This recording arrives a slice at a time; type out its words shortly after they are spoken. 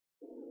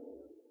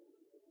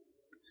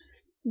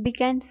We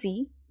can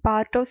see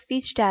part of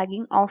speech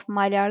tagging of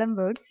Malayalam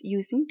words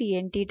using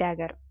TnT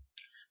Tagger.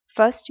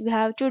 First, we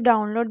have to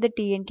download the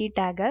TnT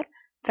Tagger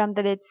from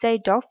the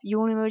website of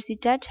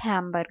Universitat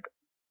Hamburg.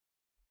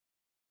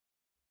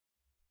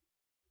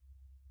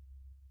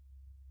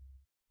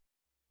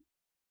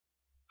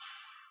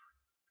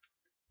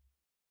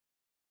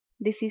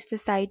 This is the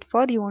site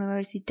for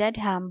Universitat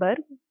Hamburg.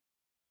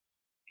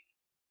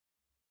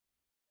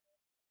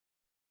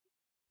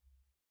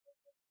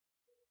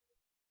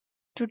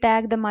 To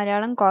tag the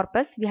Malayalam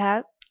corpus, we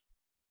have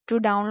to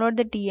download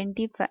the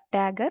TnT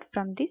Tagger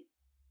from this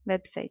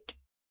website.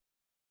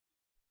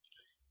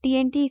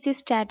 TnT is a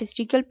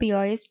statistical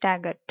POS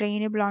tagger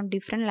trainable on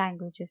different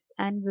languages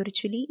and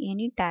virtually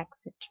any tag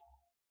set.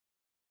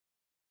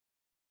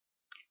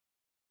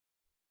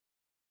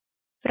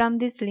 From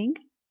this link,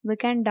 we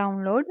can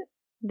download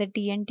the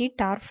TnT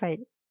tar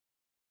file.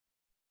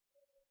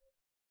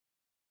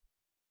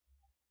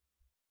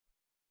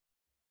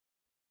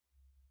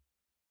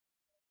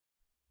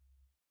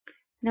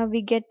 Now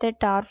we get the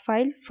tar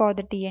file for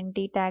the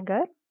TnT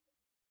tagger.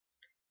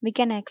 We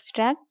can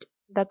extract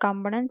the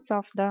components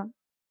of the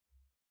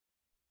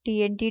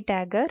TnT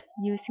tagger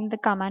using the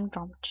command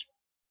prompt.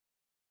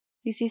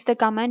 This is the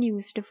command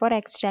used for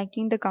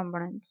extracting the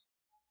components.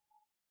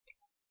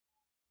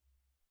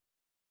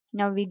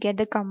 Now we get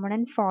the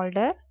component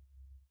folder.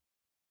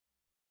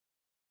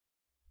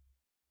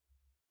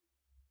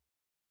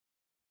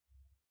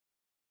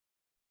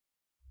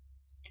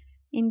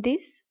 In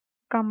this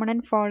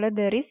component folder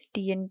there is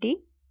TnT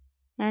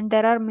and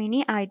there are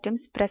many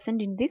items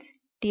present in this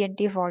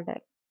TnT folder.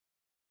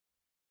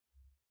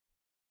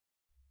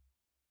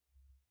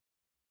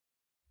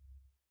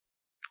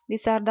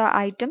 These are the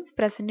items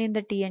present in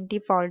the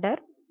TnT folder.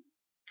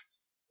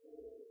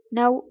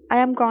 Now I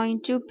am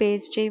going to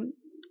paste a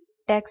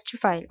text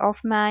file of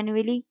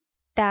manually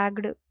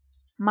tagged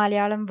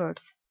Malayalam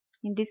words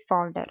in this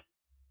folder.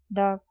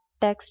 The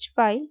text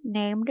file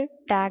named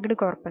tagged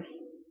corpus.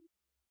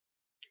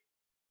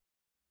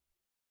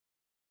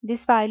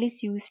 This file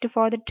is used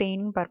for the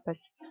training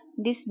purpose.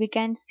 This we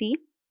can see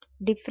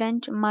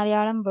different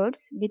Malayalam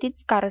words with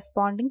its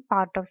corresponding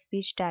part of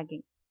speech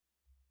tagging.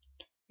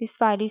 This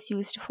file is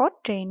used for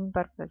training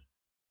purpose.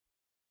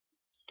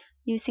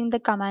 Using the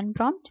command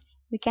prompt,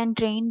 we can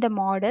train the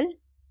model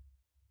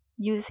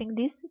using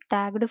this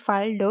tagged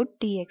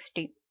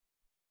file.txt.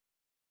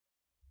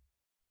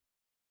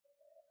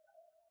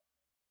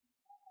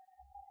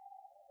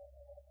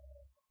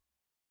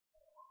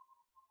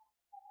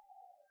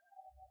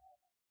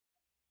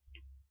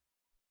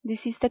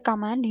 This is the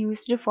command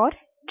used for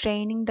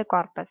training the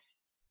corpus.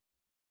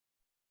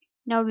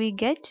 Now we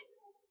get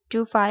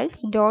two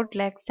files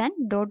 .lex and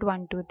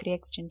 .123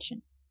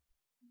 extension.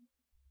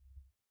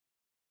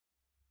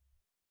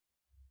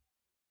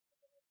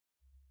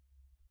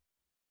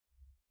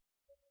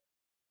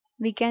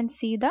 We can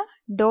see the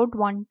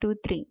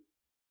 .123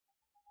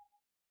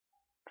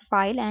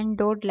 file and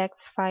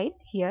 .lex file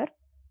here.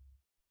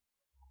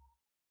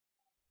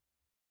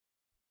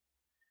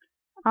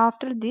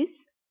 After this,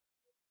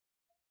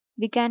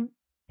 we can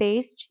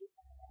paste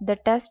the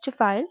test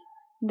file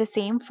in the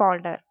same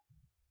folder,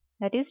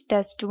 that is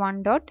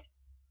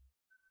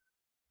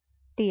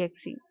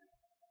test1.txt.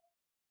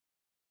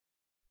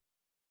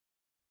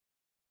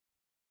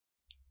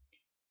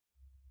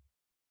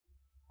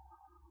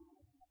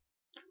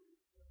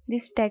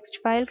 This text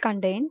file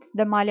contains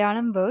the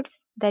Malayalam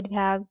words that we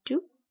have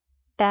to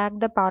tag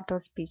the part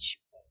of speech.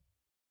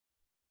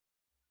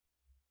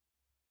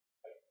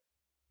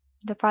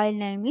 The file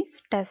name is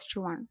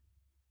test1.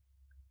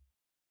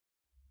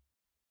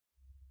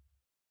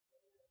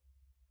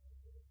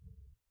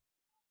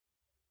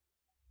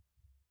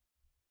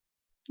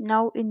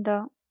 Now in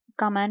the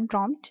command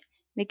prompt,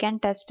 we can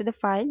test the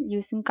file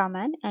using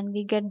command and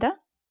we get the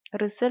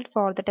result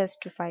for the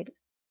test file.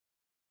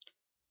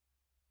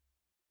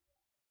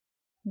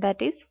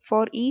 That is,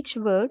 for each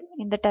word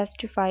in the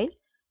test file,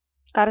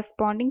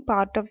 corresponding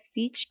part of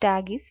speech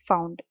tag is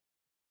found.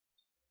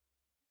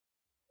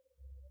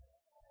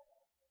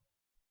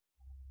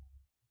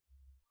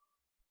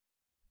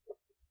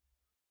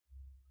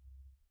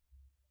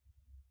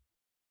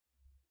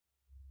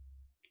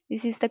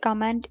 This is the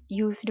command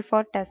used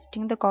for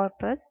testing the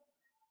corpus.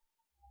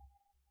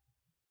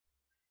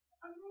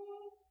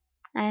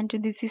 And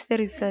this is the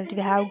result we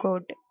have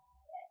got.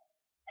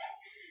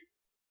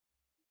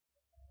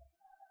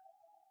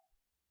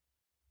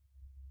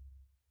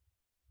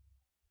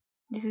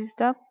 This is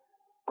the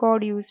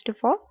code used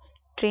for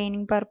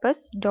training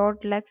purpose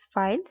 .lex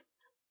files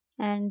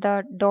and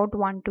the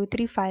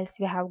 .123 files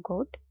we have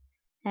got,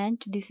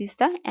 and this is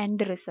the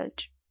end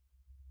result.